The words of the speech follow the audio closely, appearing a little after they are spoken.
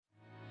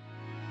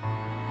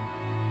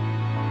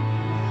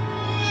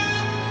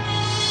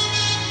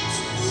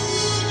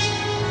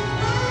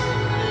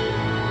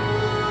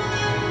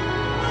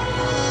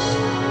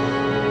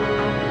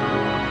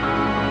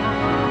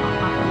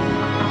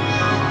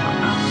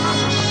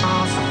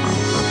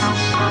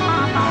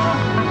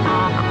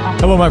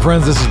Hello, my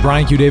friends. This is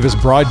Brian Q. Davis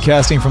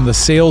broadcasting from the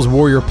Sales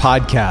Warrior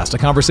Podcast, a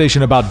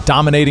conversation about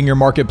dominating your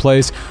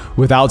marketplace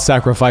without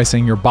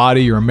sacrificing your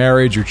body, your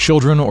marriage, your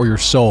children, or your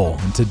soul.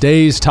 And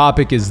today's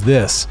topic is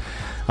this: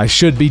 I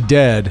should be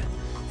dead,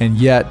 and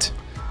yet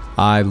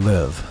I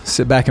live.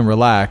 Sit back and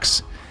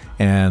relax,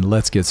 and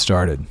let's get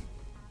started.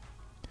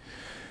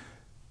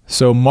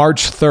 So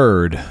March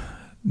 3rd,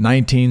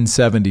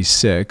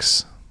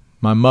 1976,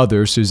 my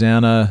mother,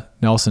 Susanna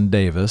Nelson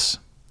Davis,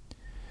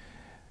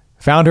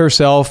 found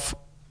herself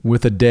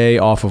with a day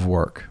off of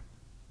work.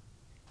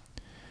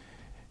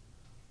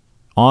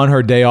 On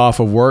her day off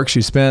of work,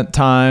 she spent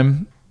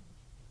time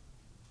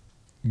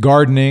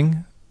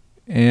gardening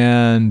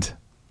and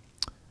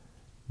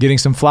getting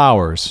some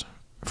flowers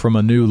from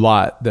a new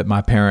lot that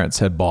my parents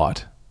had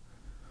bought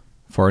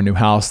for a new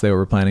house they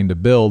were planning to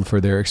build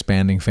for their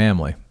expanding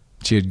family.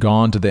 She had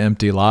gone to the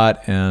empty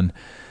lot and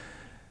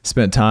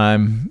spent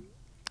time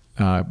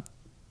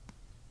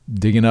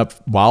digging up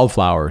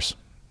wildflowers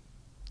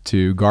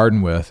to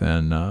garden with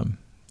and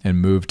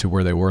move to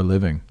where they were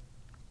living.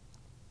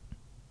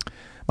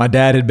 My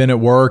dad had been at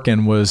work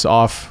and was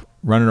off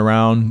running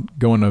around,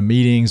 going to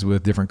meetings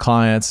with different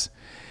clients.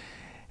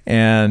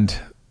 And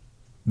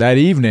that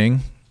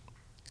evening,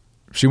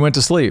 she went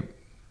to sleep.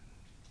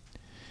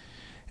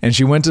 And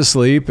she went to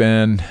sleep,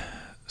 and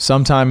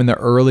sometime in the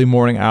early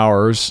morning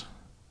hours,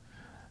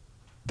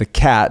 the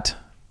cat,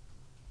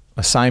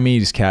 a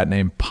Siamese cat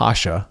named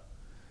Pasha,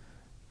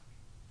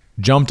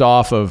 jumped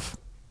off of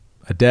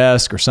a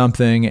desk or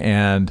something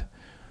and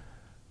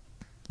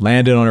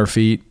landed on her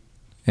feet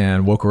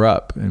and woke her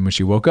up. And when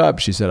she woke up,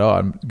 she said,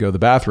 I'm going to go to the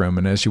bathroom.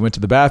 And as she went to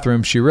the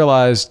bathroom, she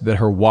realized that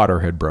her water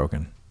had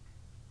broken.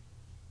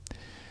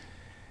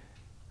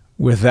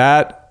 With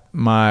that,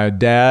 my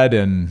dad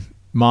and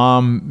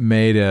mom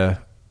made what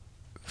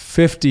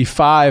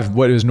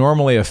is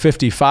normally a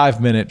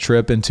 55-minute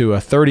trip into a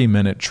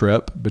 30-minute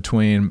trip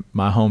between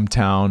my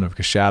hometown of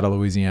Coshada,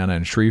 Louisiana,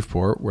 and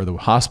Shreveport, where the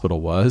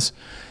hospital was.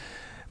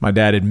 My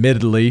dad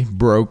admittedly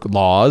broke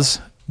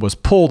laws, was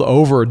pulled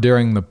over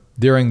during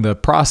the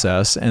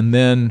process, and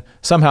then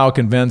somehow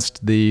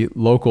convinced the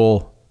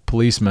local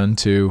policeman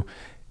to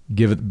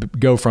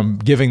go from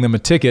giving them a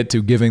ticket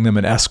to giving them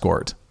an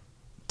escort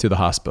to the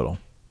hospital.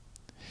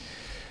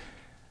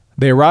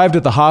 They arrived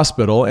at the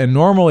hospital, and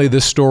normally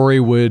this story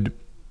would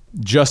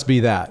just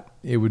be that.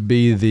 It would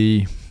be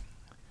the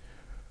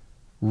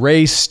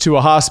race to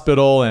a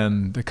hospital,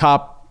 and the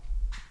cop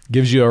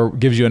gives you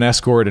an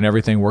escort, and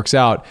everything works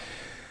out.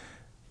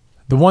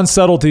 The one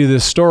subtlety of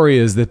this story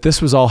is that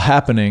this was all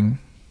happening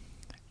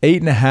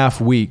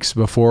 8.5 weeks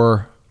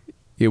before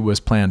it was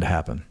planned to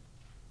happen.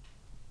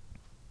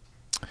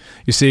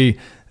 You see,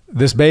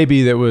 this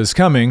baby that was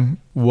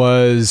coming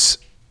was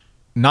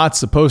not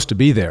supposed to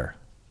be there.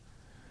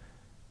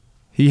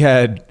 He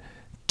had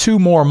 2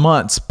 more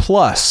months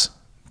plus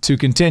to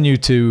continue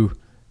to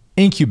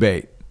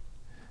incubate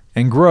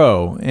and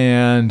grow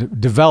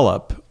and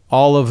develop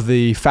all of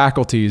the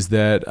faculties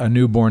that a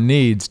newborn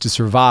needs to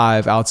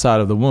survive outside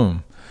of the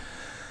womb.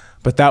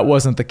 But that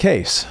wasn't the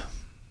case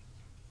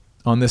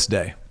on this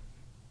day.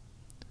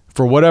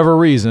 For whatever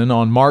reason,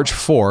 on March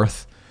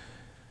 4th,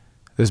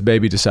 this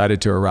baby decided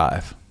to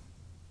arrive.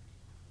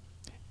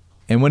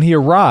 And when he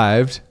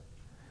arrived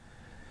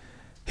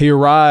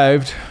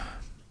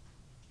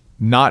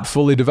not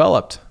fully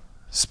developed,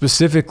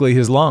 specifically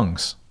his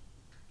lungs.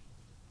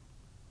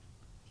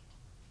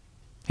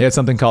 He had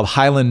something called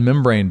hyaline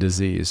membrane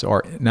disease,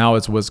 or now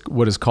it's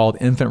what is called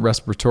infant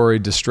respiratory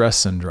distress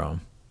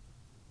syndrome.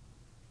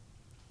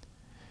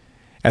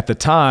 At the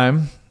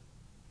time,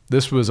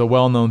 this was a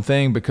well-known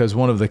thing because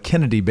one of the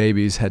Kennedy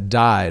babies had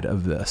died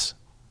of this.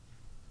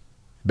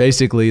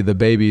 Basically, the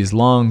baby's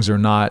lungs are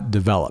not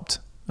developed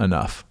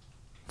enough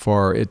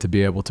for it to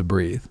be able to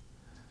breathe.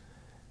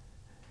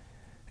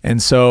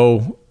 And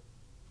so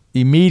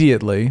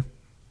immediately,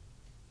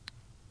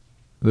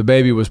 the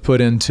baby was put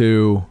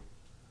into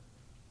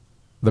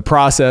the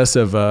process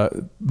of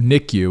a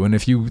NICU. And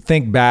if you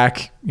think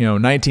back,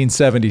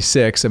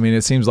 1976,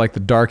 it seems like the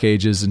dark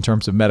ages in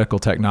terms of medical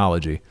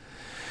technology.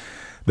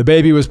 The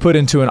baby was put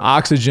into an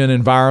oxygen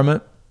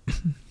environment,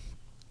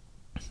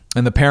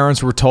 and the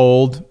parents were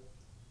told,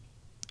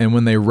 and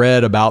when they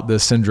read about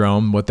this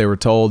syndrome, what they were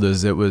told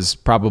is it was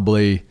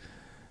probably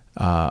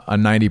a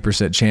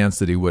 90% chance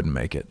that he wouldn't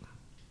make it.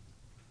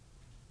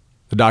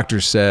 The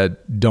doctors said,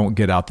 don't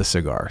get out the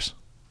cigars.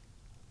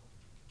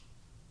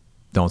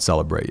 Don't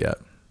celebrate yet.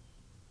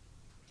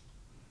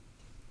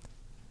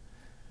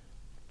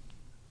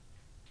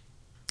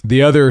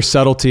 The other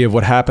subtlety of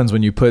what happens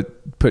when you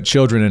put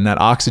children in that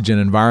oxygen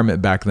environment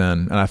back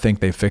then, and I think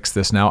they fixed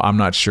this now, I'm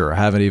not sure. I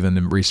haven't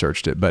even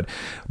researched it. But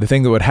the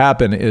thing that would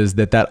happen is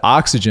that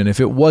oxygen,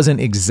 if it wasn't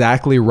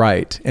exactly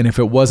right, and if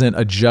it wasn't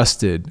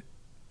adjusted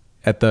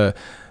at the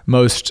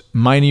most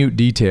minute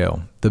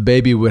detail, the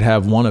baby would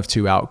have one of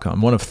 3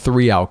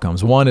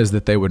 outcomes. One is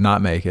that they would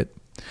not make it.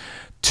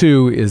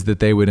 2 is that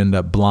they would end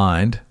up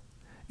blind.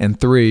 And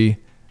 3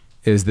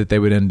 is that they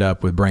would end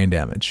up with brain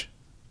damage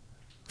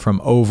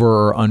from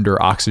over or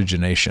under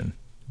oxygenation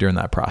during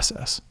that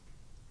process.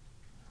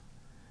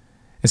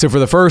 And so for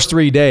the first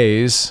 3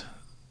 days,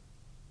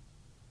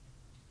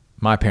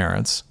 my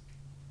parents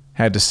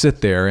had to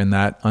sit there in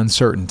that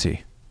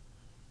uncertainty.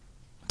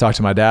 I talked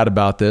to my dad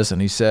about this,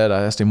 and I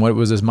asked him what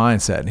was his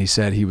mindset. And he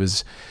said he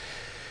was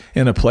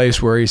in a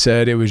place where he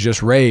said it was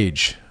just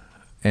rage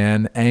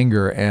and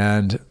anger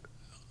and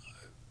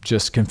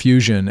just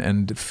confusion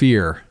and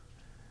fear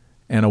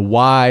and a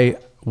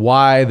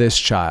why this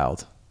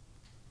child?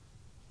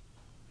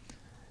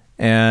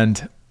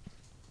 And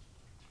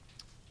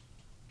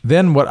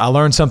then I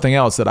learned something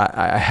else that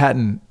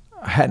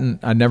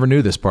I never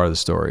knew this part of the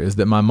story, is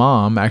that my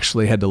mom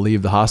actually had to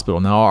leave the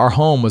hospital. Now, our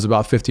home was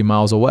about 50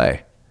 miles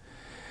away.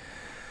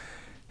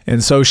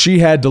 And so she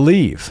had to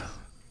leave.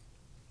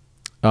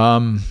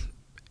 And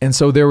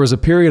so there was a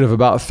period of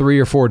about 3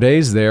 or 4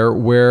 days there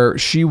where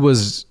she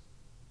was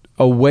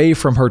away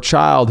from her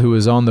child who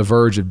was on the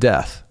verge of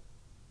death.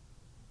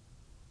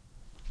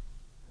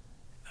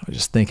 I was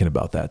just thinking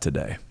about that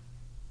today.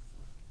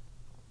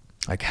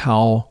 Like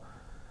how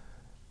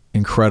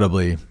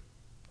incredibly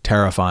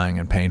terrifying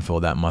and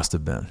painful that must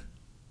have been.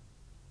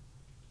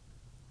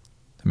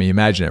 I mean,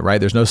 imagine it, right?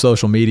 There's no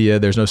social media,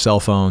 there's no cell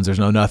phones, there's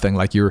no nothing.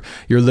 Like you're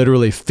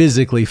literally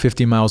physically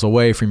 50 miles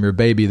away from your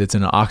baby that's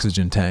in an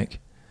oxygen tank.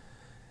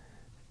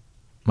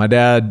 My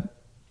dad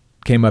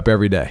came up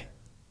every day.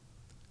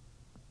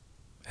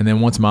 And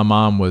then once my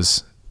mom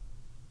was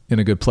in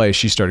a good place,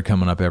 she started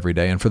coming up every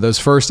day. And for those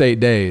first 8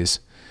 days,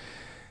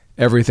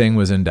 everything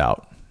was in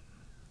doubt.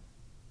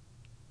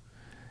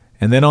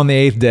 And then on the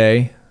 8th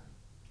day,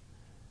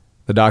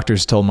 the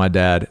doctors told my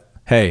dad,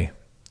 hey,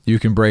 you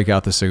can break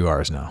out the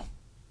cigars now.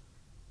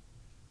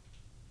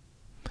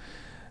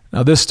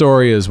 Now, this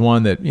story is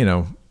one that,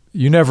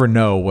 you never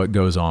know what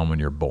goes on when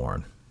you're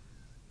born.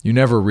 You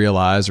never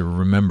realize or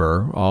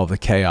remember all the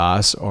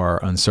chaos or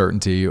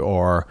uncertainty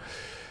or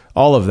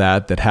all of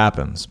that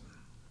happens.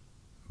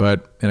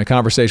 But in a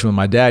conversation with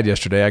my dad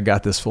yesterday, I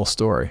got this full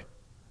story.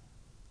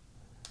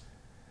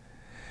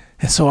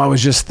 And so I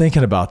was just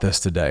thinking about this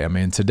today. I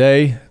mean,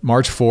 today,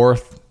 March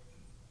 4th,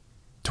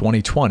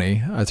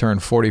 2020, I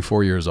turned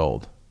 44 years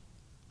old.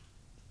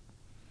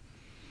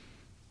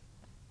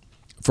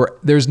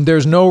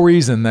 There's no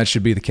reason that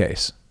should be the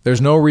case.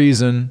 There's no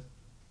reason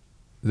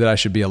that I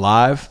should be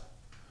alive.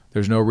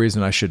 There's no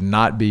reason I should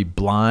not be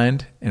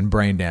blind and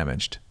brain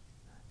damaged.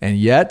 And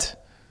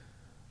yet,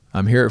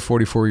 I'm here at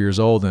 44 years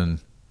old,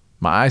 and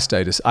my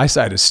eyesight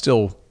is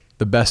still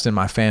the best in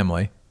my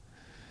family.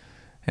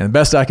 And the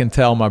best I can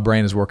tell, my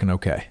brain is working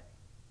okay.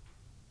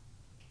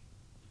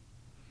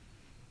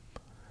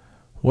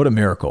 What a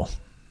miracle.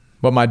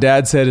 What my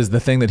dad said is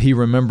the thing that he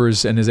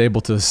remembers and is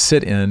able to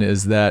sit in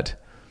is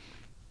that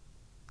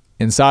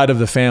inside of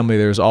the family,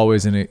 there's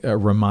always a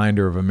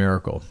reminder of a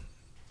miracle.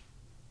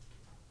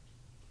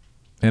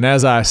 And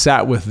as I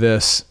sat with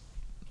this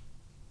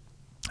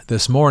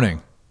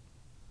morning,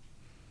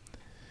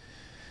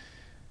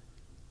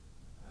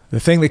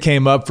 the thing that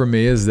came up for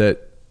me is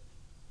that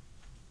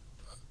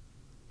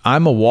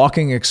I'm a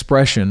walking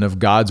expression of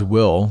God's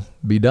will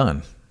be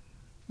done.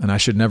 And I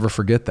should never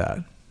forget that.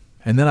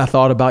 And then I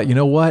thought about, you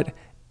know what?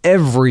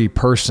 Every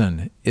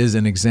person is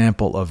an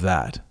example of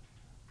that.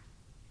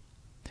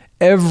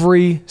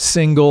 Every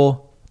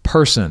single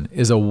person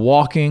is a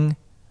walking,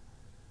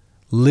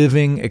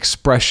 living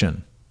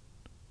expression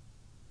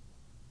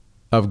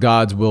of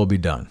God's will be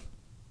done.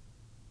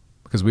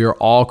 Because we are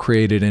all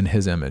created in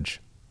His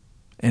image.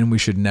 And we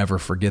should never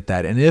forget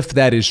that. And if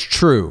that is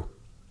true,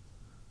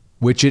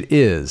 which it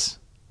is,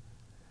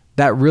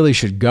 that really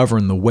should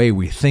govern the way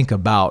we think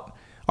about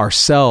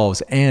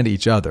ourselves and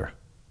each other.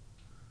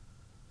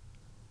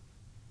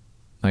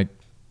 Like,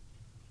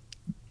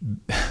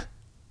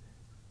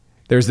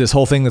 there's this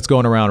whole thing that's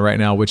going around right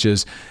now, which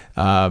is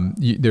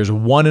there's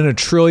 1 in a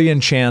trillion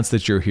chance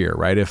that you're here,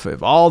 right? If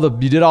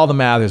you did all the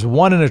math, there's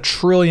 1 in a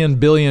trillion,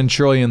 billion,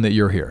 trillion that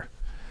you're here.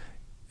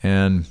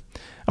 And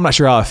I'm not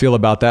sure how I feel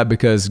about that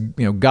because,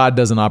 God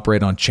doesn't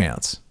operate on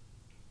chance.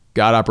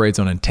 God operates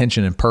on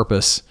intention and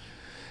purpose.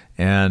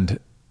 And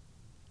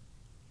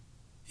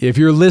if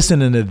you're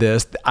listening to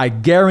this, I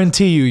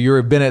guarantee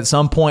you've been at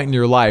some point in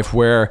your life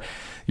where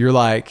you're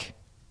like,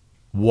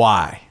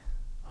 why?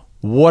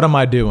 What am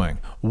I doing?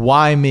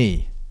 Why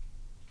me?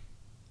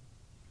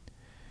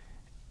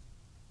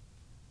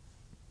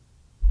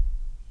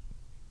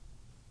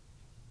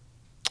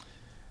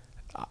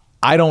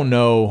 I don't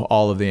know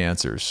all of the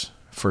answers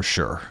for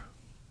sure.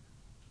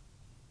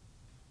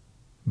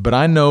 But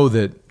I know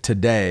that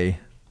today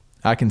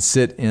I can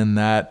sit in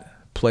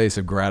that place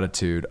of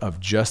gratitude of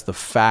just the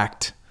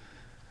fact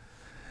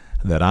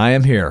that I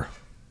am here,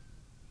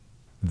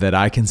 that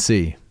I can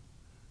see,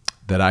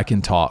 that I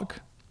can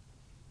talk,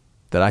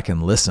 that I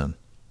can listen.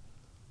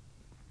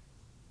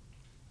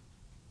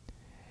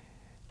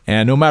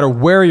 And no matter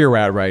where you're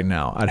at right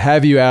now, I'd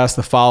have you ask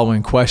the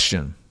following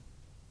question.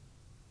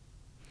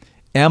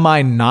 Am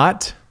I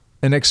not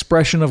an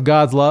expression of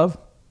God's love?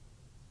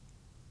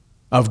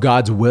 Of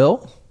God's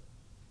will?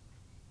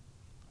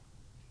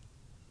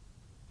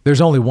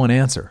 There's only one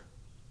answer.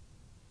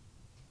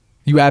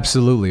 You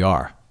absolutely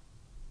are.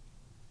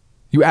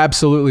 You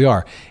absolutely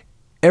are.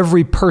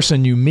 Every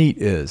person you meet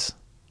is.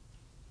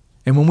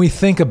 And when we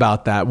think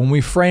about that, when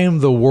we frame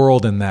the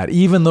world in that,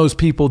 even those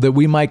people that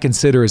we might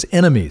consider as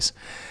enemies,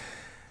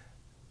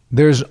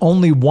 there's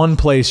only one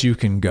place you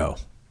can go,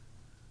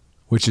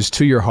 which is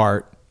to your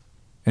heart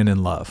and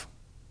in love.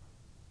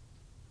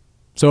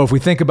 So if we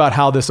think about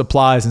how this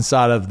applies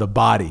inside of the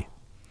body,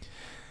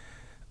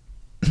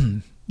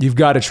 you've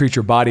got to treat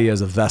your body as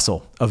a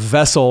vessel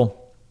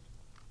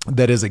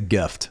that is a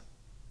gift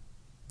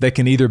that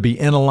can either be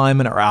in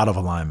alignment or out of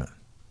alignment.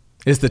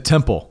 It's the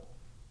temple,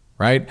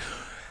 right?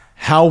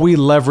 How we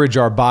leverage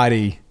our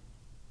body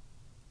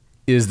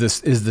is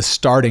the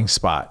starting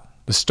spot,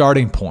 the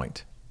starting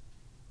point,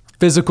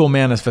 physical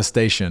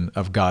manifestation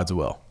of God's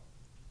will.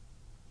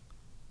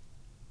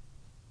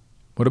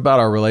 What about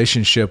our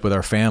relationship with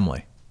our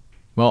family?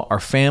 Well, our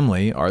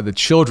family are the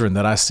children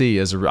that I see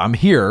as I'm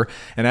here,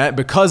 and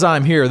because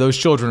I'm here, those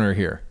children are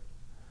here.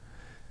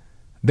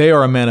 They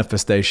are a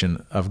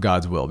manifestation of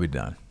God's will be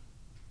done.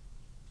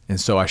 And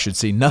so I should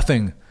see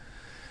nothing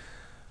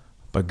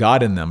but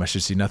God in them. I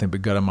should see nothing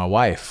but God in my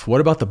wife.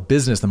 What about the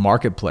business, the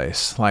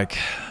marketplace? Like,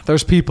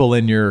 there's people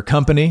in your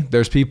company,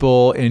 there's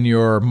people in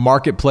your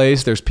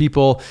marketplace, there's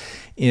people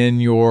in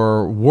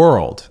your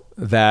world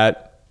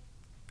that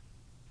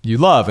you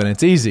love and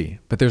it's easy,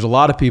 but there's a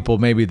lot of people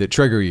maybe that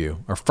trigger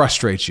you or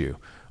frustrate you,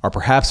 or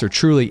perhaps are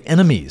truly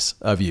enemies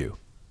of you.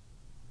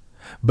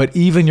 But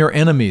even your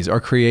enemies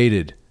are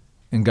created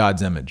in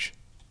God's image.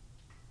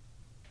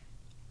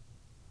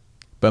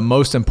 But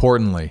most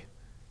importantly,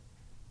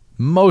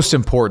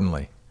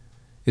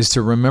 is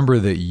to remember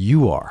that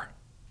you are.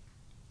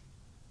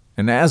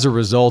 And as a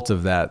result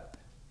of that,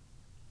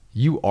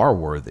 you are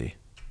worthy.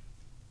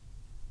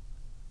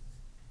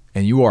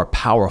 And you are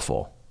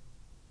powerful.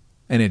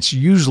 And it's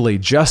usually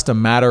just a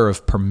matter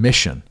of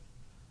permission.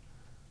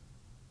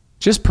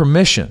 Just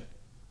permission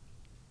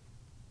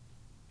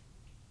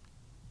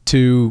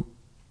to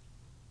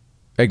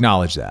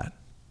acknowledge that.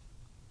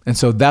 And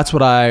so that's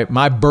what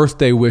my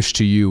birthday wish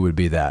to you would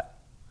be that,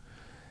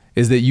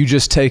 is that you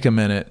just take a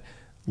minute,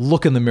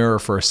 look in the mirror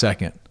for a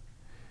second,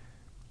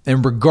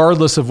 and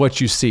regardless of what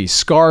you see,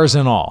 scars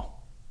and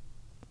all,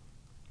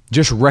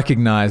 just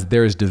recognize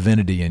there is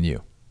divinity in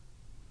you.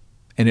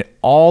 And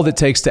all that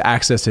takes to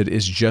access it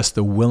is just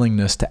the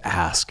willingness to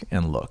ask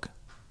and look.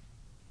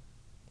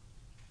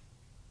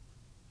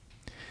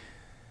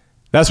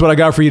 That's what I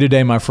got for you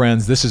today, my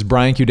friends. This is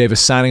Brian Q.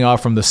 Davis signing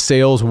off from the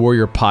Sales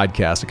Warrior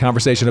Podcast, a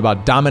conversation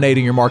about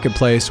dominating your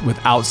marketplace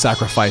without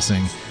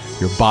sacrificing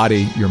your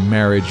body, your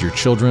marriage, your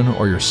children,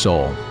 or your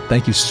soul.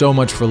 Thank you so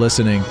much for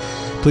listening.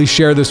 Please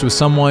share this with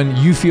someone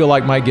you feel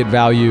like might get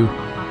value,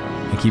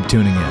 and keep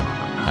tuning in.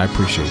 I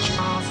appreciate you.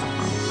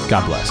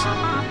 God bless.